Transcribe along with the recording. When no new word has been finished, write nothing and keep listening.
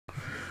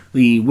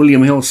The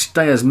William Hill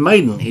Stayers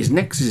Maiden is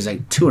next. This is a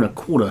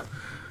 2¼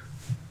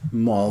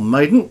 mile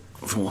maiden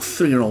for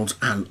 3-year-olds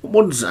and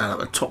upwards. And at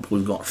the top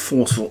we've got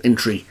Forceful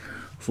Entry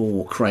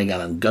for Craig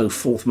Allen. Go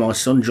Forth My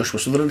Son, Joshua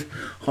Sutherland.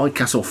 High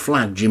Castle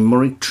Flag, Jim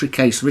Murray.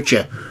 Tricase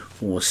Richer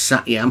for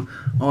Satyam.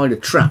 Ida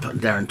Trap,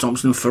 Darren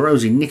Thompson.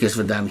 Ferozi Knickers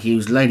for Dan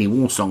Hughes. Lady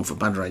Warsong for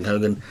Padraig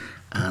Hogan.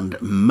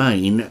 And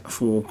Main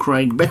for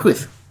Craig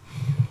Beckwith.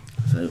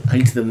 So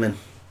 8 of them then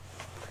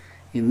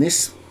in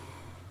this.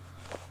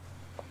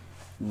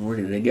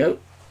 Ready to go.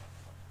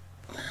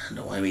 And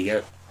away we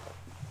go.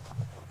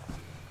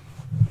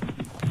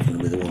 Going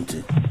to be the one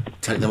to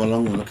take them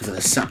along. We're looking for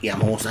the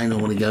Satyam horse. They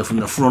normally go from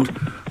the front,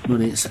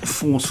 but it's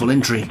Forceful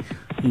Entry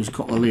who's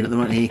got the lead at the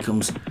moment. Here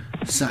comes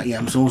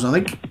Satyam's horse, I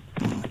think.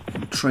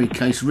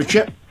 Tricase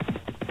Richer.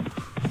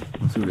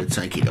 Through to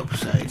take it up.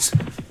 So it's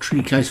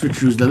Tricase Richer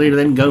who's the leader.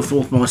 Then Go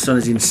Forth My Son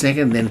is in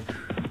second. Then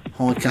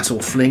High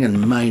Castle Fling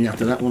and Main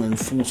after that one. And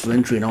Forceful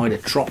Entry and Ida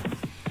Trop.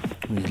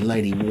 With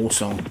Lady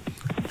Warsong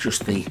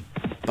just the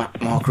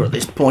back marker at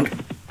this point.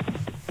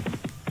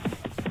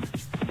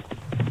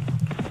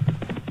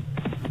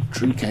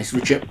 Tricase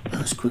Richer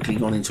has quickly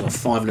gone into a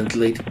 5-length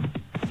lead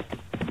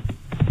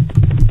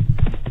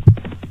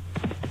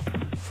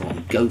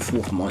from Go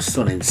Forth My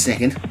Son in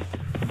second.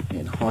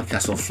 And High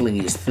Castle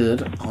Fling is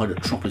third. Ida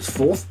Trop is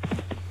fourth.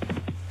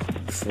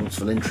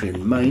 Forceful Entry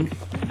and Main.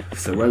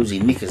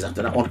 Ferozi Knickers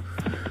after that one.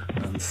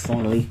 And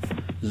finally,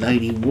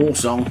 Lady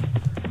Warsong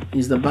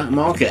is the back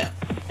marker.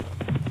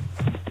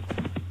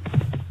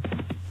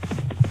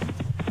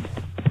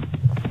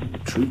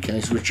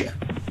 Tricase Richer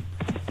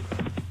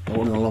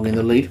rolling along in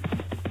the lead.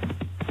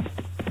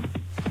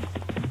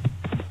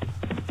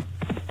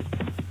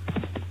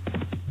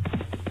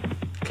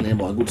 Clear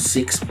by a good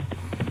 6.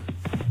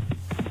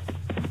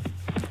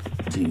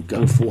 Team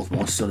Go Forth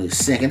My Son is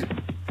second.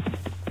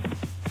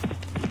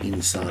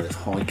 Inside of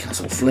High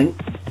Castle Fling.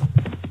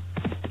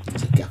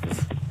 There's a gap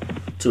of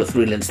 2 or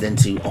 3 lengths then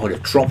to Ida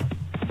Trop.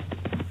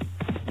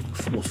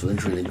 Forceful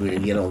Entry in the green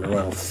and yellow on the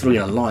rail. 3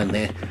 on a line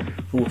there.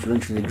 Forceful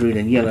Entry in the green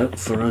and yellow.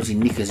 Ferozi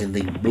Knickers in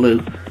the blue.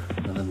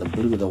 And then the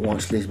blue with the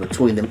white sleeves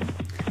between them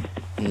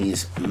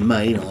is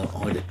Main.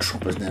 Although Ida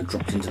Trop has now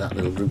dropped into that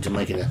little group to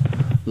make it a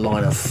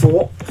line of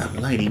 4. And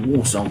Lady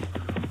Warsong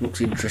looks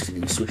interested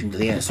in switching to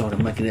the outside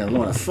and making it a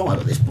line of 5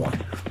 at this point.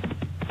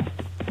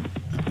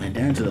 And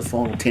down to the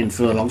final 10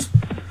 furlongs.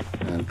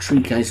 And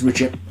Tricase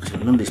Richer has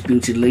got an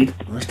undisputed lead.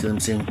 The rest of them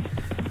seem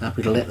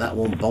happy to let that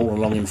one bowl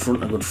along in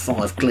front. A good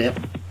 5 clear.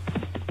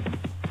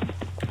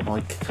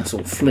 High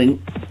Castle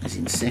Fling is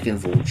in second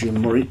for Jim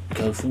Murray.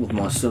 Go Forth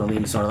My Son on the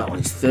inside of that one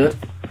is third.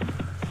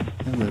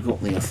 Then we've got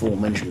the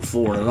aforementioned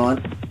 4 on the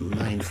line.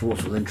 Main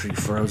Forceful Entry,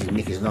 Ferozi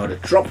Knickers and Ida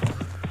Trop.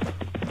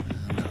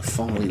 And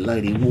finally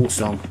Lady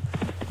Warsong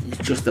is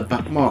just the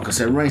back marker.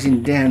 So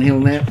racing downhill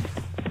now.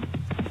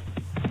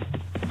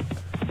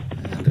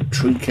 And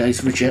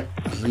Tricase Richer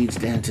leads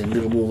down to a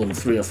little more than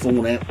 3 or 4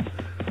 now.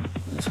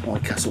 There's High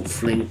Castle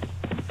Fling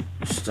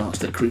starts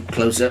to creep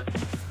closer.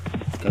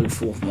 Go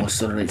Forth My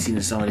Son, and its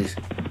inside is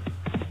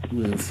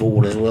moving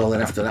forward as well.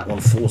 Then after that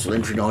one, Forceful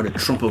Entry and Ida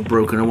Trop have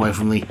broken away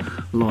from the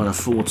line of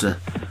 4 to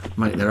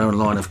make their own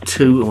line of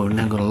 2. And we've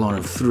now got a line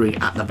of 3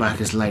 at the back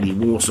as Lady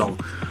Warsong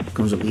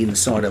comes up the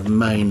inside of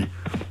Main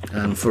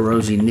and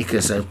Ferozi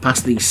Knickers. So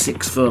past the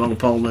 6 furlong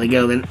pole they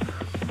go then.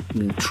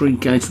 The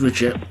Tricase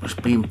Richer is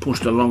being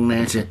pushed along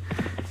there to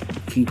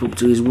keep up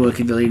to his work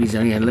in the lead. He's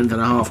only a length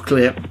and a half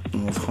clear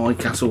of High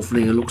Castle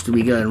Fling, who looks to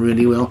be going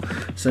really well.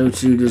 So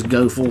too does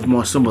Go Forth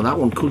My Son, but that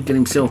one could get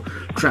himself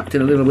trapped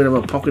in a little bit of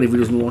a pocket if he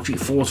doesn't watch it.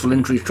 Forceful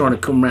Entry is trying to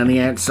come round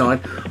the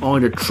outside.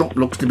 Ida Trop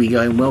looks to be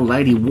going well.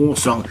 Lady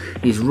Warsong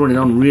is running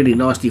on really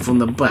nicely from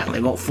the back.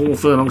 They've got 4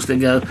 furlongs to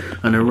go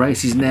and the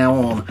race is now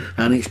on,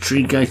 and it's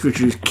Tricase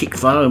Richer who's kicked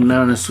for home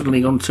now and has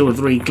suddenly gone 2 or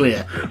 3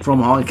 clear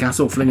from High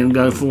Castle Fling and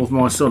Go Forth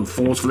My Son.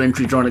 Forceful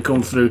Entry trying to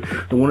come through.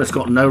 The one that's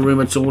got no room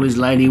at all is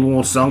Lady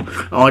Warsong.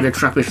 Ida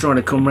Trop is trying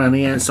to come round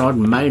the outside.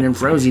 Main and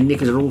Ferozi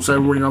Knickers are also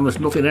running on. There's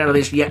nothing out of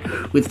this yet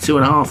with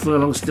 2.5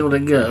 furlongs still to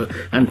go.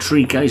 And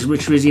Tricase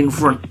Richer is in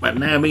front, but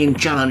now being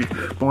challenged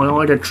by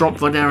Ida Trop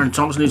for Darren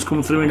Thompson, who's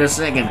come through in a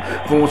second.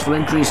 Forceful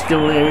Entry is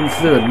still there in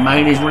third.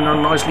 Main is running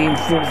on nicely in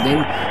fourth.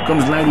 Then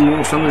comes Lady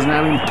Warsong, who's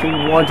now been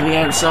pulled wide to the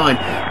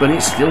outside, but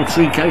it's still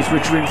Tricase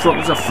Richer in front.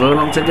 There's a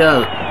furlong to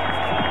go.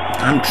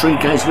 And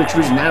Tricase Richer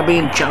is now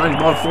being challenged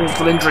by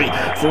Forceful Entry.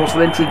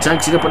 Forceful Entry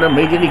takes it up and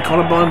immediately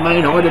collared by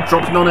Main. Ida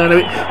Trop's not out of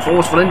it.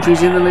 Forceful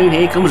Entry's in the lead.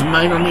 Here comes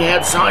Main on the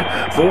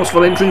outside.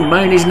 Forceful Entry.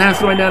 Main is now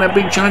throwing down a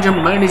big challenge,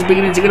 and Main is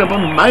beginning to get up,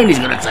 and Main is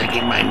going to take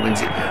it. Main wins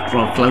it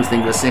for a close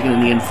thing for second.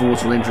 In the end,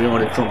 Forceful Entry,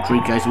 Ida Trop,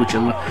 Tricase Richer,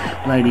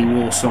 Lady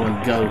Warsong,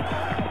 and Go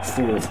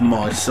Forth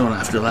My Son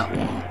after that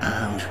one.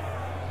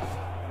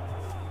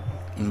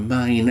 And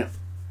Main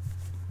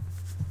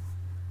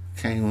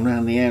came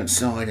round the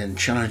outside and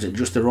challenged at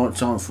just the right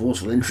time.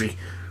 Forceful Entry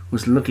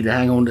was lucky to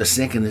hang on to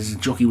second as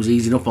the jockey was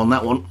easing up on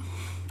that one.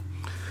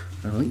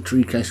 I think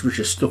Tricase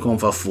Richer stuck on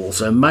for 4.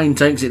 So Main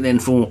takes it then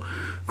for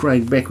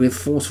Craig Beckwith.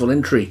 Forceful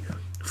Entry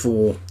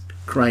for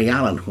Craig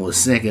Allen was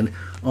second.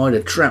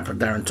 Ida Trap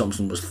and Darren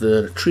Thompson was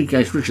third.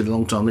 Treecase Richard, the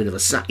long-time leader for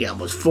Satya,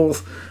 was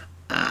fourth.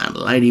 And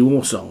Lady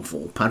Warsong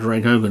for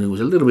Padraig Hogan, who was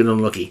a little bit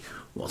unlucky,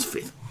 was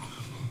fifth.